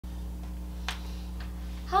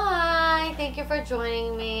thank you for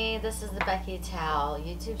joining me. This is the Becky Tao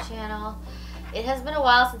YouTube channel. It has been a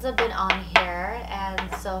while since I've been on here,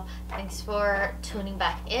 and so thanks for tuning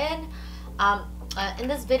back in. In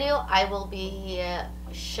this video, I will be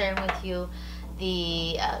sharing with you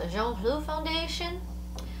the Hlub Foundation.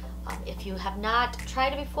 If you have not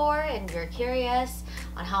tried it before and you're curious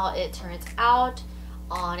on how it turns out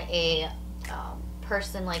on a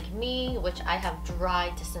person like me, which I have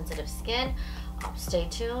dry to sensitive skin, stay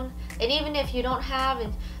tuned. And even if you don't have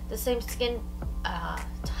the same skin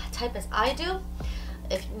type as I do,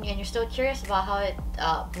 and you're still curious about how it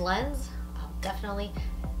blends, definitely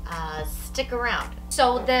stick around.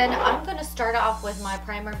 So then I'm going to start off with my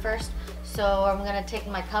primer first. So I'm going to take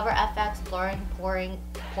my Cover FX Pouring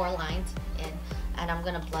Pore Lines in, and I'm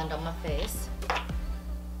going to blend on my face.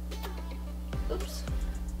 Oops.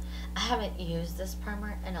 I haven't used this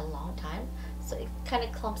primer in a long time, so it kind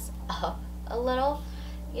of clumps up a little,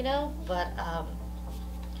 you know, but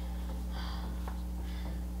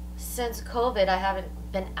since COVID I haven't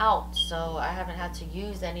been out, so I haven't had to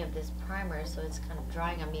use any of this primer, so it's kind of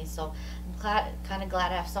drying on me. So I'm kind of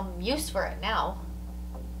glad I have some use for it now,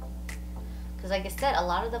 because like I said, a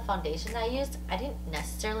lot of the foundation I used, I didn't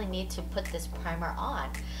necessarily need to put this primer on.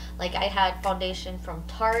 Like I had foundation from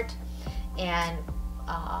Tarte and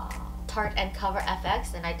Cover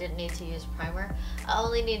FX, and I didn't need to use primer. I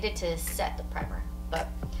only needed to set the primer. But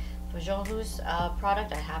for Hlub's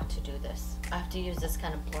product, I have to do this. I have to use this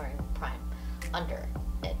kind of blurring prime under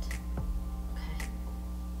it. Okay,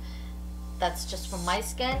 that's just for my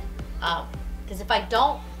skin. Because if I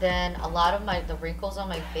don't, then a lot of the wrinkles on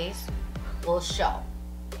my face will show,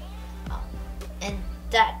 and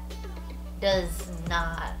that is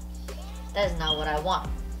not what I want.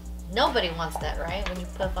 Nobody wants that, right? When you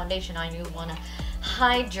put foundation on, you want to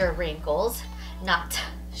hide your wrinkles, not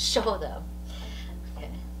show them. Okay.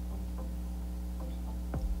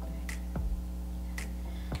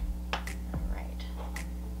 All right.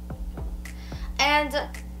 And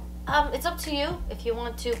it's up to you if you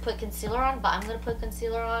want to put concealer on, but I'm going to put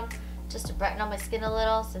concealer on just to brighten up my skin a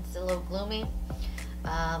little since it's a little gloomy.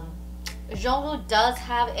 Hlub does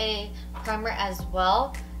have a primer as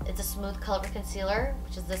well. It's a smooth color concealer,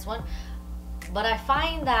 which is this one. But I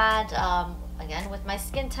find that, again, with my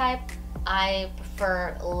skin type, I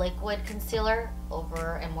prefer liquid concealer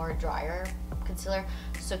over a more drier concealer.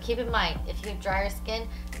 So keep in mind, if you have drier skin,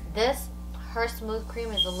 her smooth cream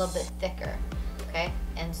is a little bit thicker, okay?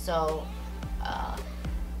 And so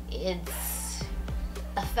its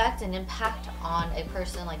effect and impact on a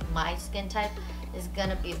person like my skin type is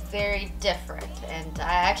gonna be very different, and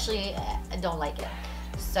I actually don't like it.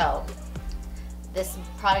 So this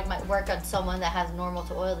product might work on someone that has normal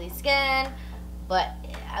to oily skin, but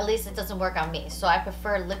at least it doesn't work on me. So I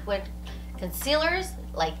prefer liquid concealers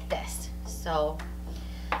like this. So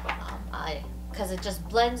because it just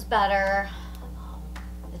blends better,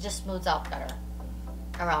 it just smooths out better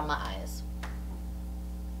around my eyes.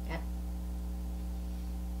 Okay.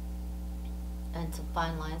 And some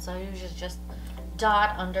fine lines. So I usually just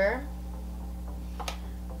dot under.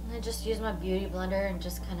 I just use my beauty blender and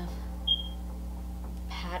just kind of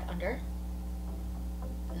pat under.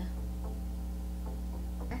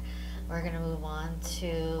 Yeah. We're gonna move on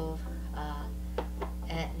to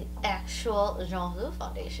the actual Hlub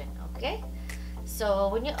foundation. Okay, so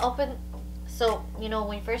when you open,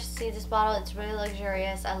 when you first see this bottle, it's really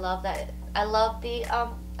luxurious. I love that. I love the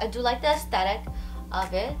I do like the aesthetic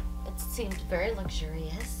of it. It seems very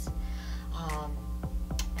luxurious and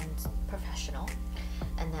professional.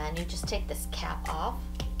 And then you just take this cap off.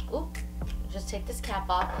 Oop, you just take this cap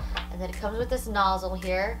off, and then it comes with this nozzle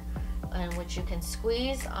here, in which you can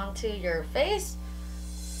squeeze onto your face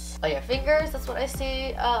or your fingers. That's what I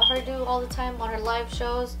see her do all the time on her live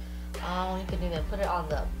shows. You can even put it on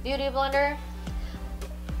the beauty blender.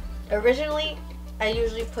 Originally, I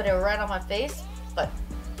usually put it right on my face, but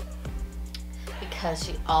because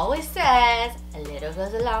she always says a little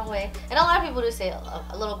goes a long way, and a lot of people do say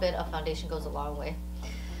a little bit of foundation goes a long way.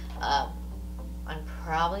 I'm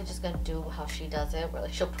probably just gonna do how she does it, where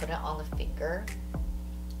like she'll put it on the finger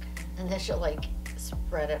and then she'll like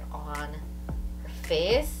spread it on her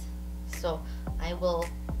face. So I will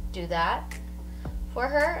do that for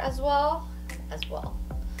her as well.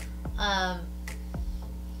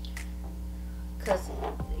 Because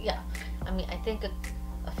yeah, I mean, I think a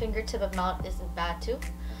fingertip amount isn't bad too.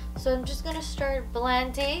 So I'm just gonna start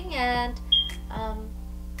blending and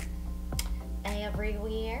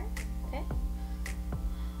everywhere. Okay.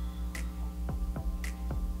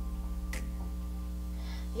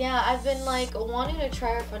 Yeah, I've been like wanting to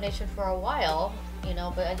try her foundation for a while, you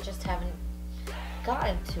know, but I just haven't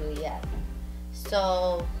gotten to yet.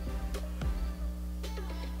 So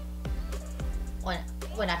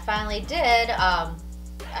when I finally did,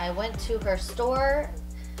 I went to her store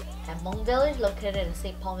at Hmong Village, located in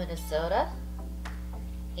St. Paul, Minnesota,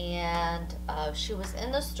 and she was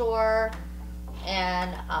in the store,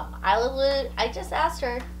 and I just asked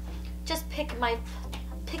her, just pick my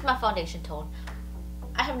foundation tone.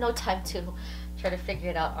 I have no time to try to figure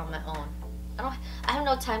it out on my own. I have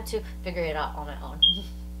no time to figure it out on my own.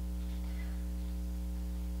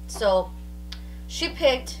 So she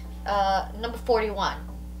picked number 41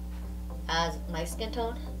 as my skin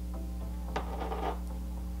tone.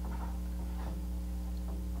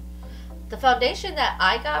 The foundation that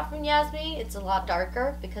I got from Yasmi, it's a lot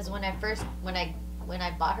darker because when I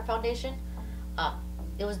bought her foundation,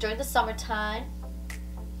 it was during the summertime,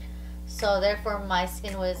 so therefore my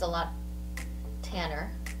skin was a lot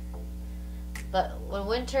tanner. But when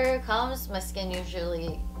winter comes, my skin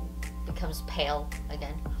usually becomes pale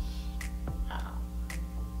again.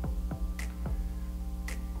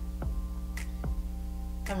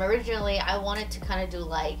 And originally I wanted to kind of do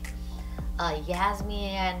like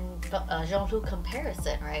Yasmi and Hlub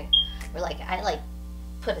comparison, right? Where like I like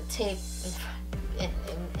put a tape in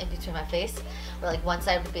between my face, where like one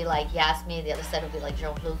side would be like Yasmi, the other side would be like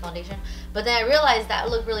Hlub foundation. But then I realized that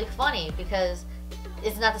would look really funny because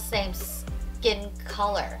it's not the same skin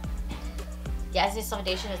color. Yasmi's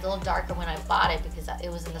foundation is a little darker when I bought it because it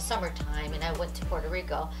was in the summertime and I went to Puerto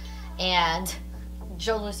Rico, and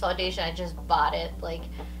Hlub's foundation, I just bought it like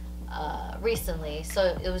recently,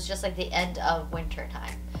 so it was just like the end of winter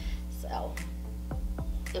time, so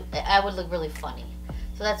I would look really funny.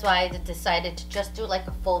 So that's why I decided to just do like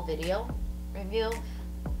a full video review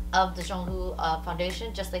of the Hlub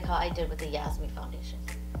foundation, just like how I did with the Yasmi foundation.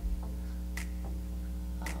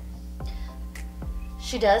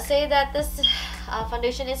 She does say that this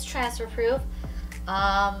foundation is transfer proof.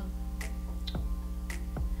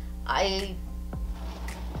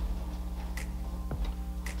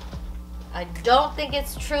 I don't think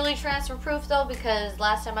it's truly transfer proof though, because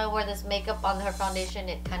last time I wore this makeup on her foundation,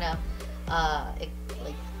 it kind of it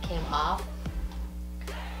like came off.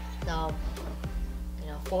 So, you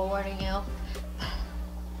know, forewarning you.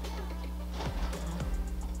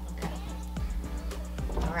 Okay.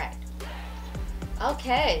 All right.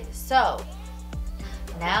 Okay, so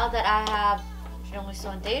now that I have Hlub's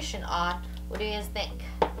foundation on, what do you guys think?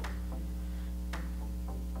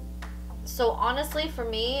 So honestly, for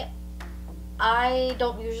me, I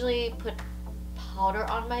don't usually put powder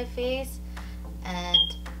on my face,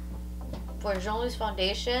 and for Hlub's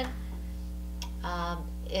foundation,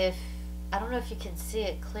 if I don't know if you can see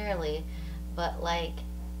it clearly, but like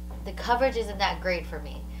the coverage isn't that great for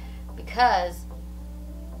me because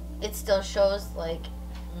it still shows like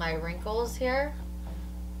my wrinkles here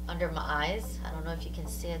under my eyes. I don't know if you can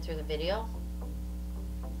see it through the video.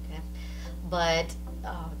 Okay, but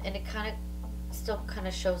and it kind of still kind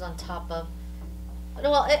of shows on top of.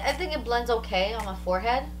 Well, I think it blends okay on my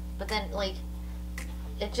forehead, but then like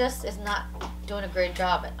it just is not doing a great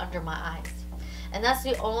job under my eyes, and that's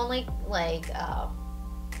the only like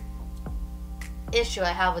issue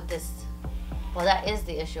I have with this. Well, that is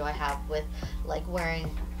the issue I have with like wearing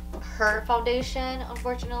her foundation,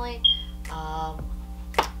 unfortunately.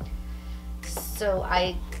 So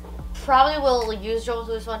I probably will use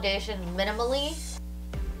Hlub's foundation minimally,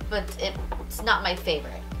 but it's not my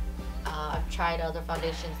favorite. I've tried other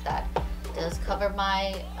foundations that does cover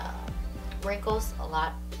my wrinkles a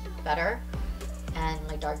lot better, and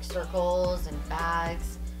my dark circles and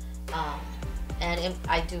bags, and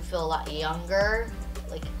I do feel a lot younger.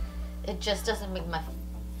 Like it just doesn't make my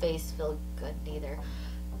face feel good either.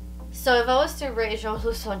 So if I was to rate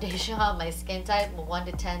Hlub's foundation on my skin type, 1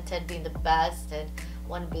 to 10, 10 being the best and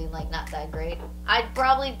 1 being like not that great, I'd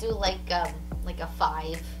probably do like a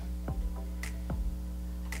 5.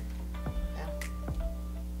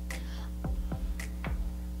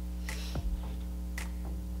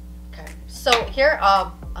 So here,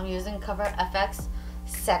 I'm using Cover FX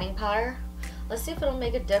setting powder. Let's see if it'll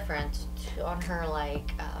make a difference on her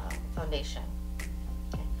like foundation.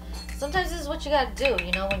 Okay. Sometimes this is what you gotta do,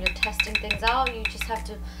 you know, when you're testing things out, you just have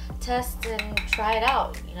to test and try it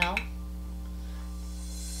out, you know.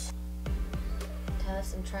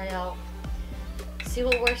 Test and try it out. See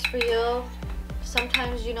what works for you.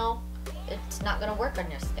 Sometimes, you know, it's not gonna work on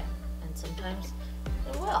your skin, and sometimes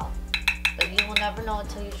it will. But you will never know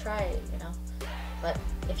until you try it, you know. But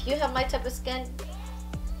if you have my type of skin,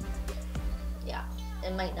 yeah,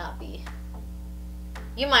 it might not be.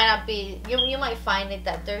 You might not be. You might find it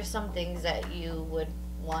that there's some things that you would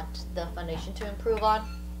want the foundation to improve on.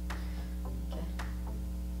 Okay.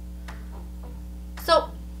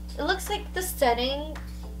 So it looks like the setting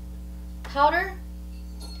powder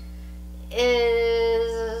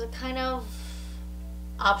is kind of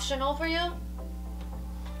optional for you.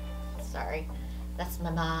 Sorry, that's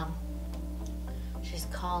my mom. She's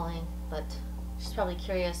calling, but she's probably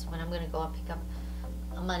curious when I'm gonna go and pick up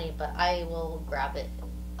money, but I will grab it.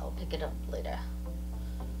 I'll pick it up later.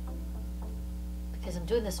 Because I'm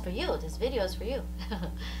doing this for you. This video is for you.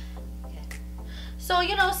 Okay. So,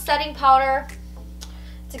 you know, setting powder,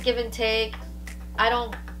 it's a give and take. I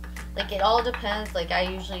don't, like, it all depends. Like, I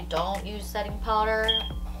usually don't use setting powder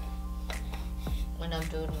when I'm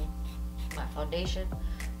doing my foundation,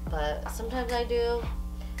 but sometimes I do.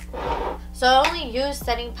 So I only use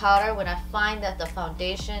setting powder when I find that the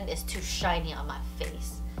foundation is too shiny on my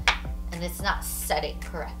face and it's not setting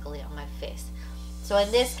correctly on my face. So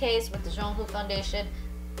in this case, with the Hlub foundation,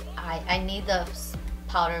 I need the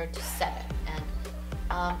powder to set it,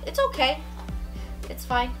 and it's okay. It's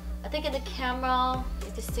fine. I think in the camera,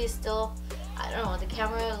 you can see still, I don't know, the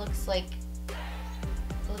camera looks like,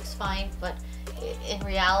 it looks fine, but in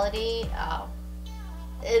reality,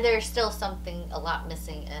 there's still something a lot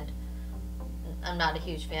missing, and I'm not a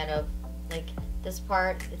huge fan of, like, this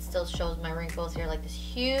part. It still shows my wrinkles here, like this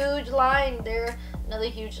huge line there, another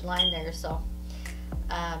huge line there. So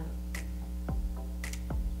I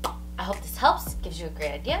hope this helps, gives you a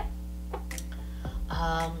great idea.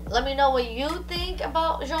 Let me know what you think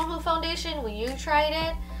about Hlub foundation when you tried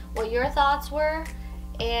it, what your thoughts were,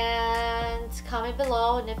 and comment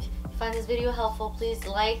below. And if you find this video helpful, please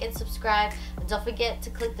like and subscribe, and don't forget to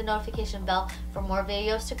click the notification bell for more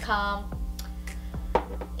videos to come.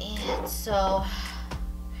 And so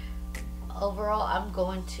overall, I'm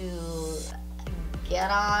going to get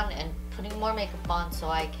on and putting more makeup on so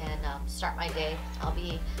I can start my day. I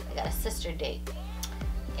got a sister date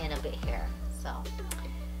in a bit here. So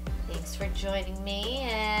thanks for joining me,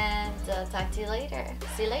 and talk to you later.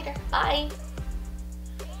 See you later. Bye.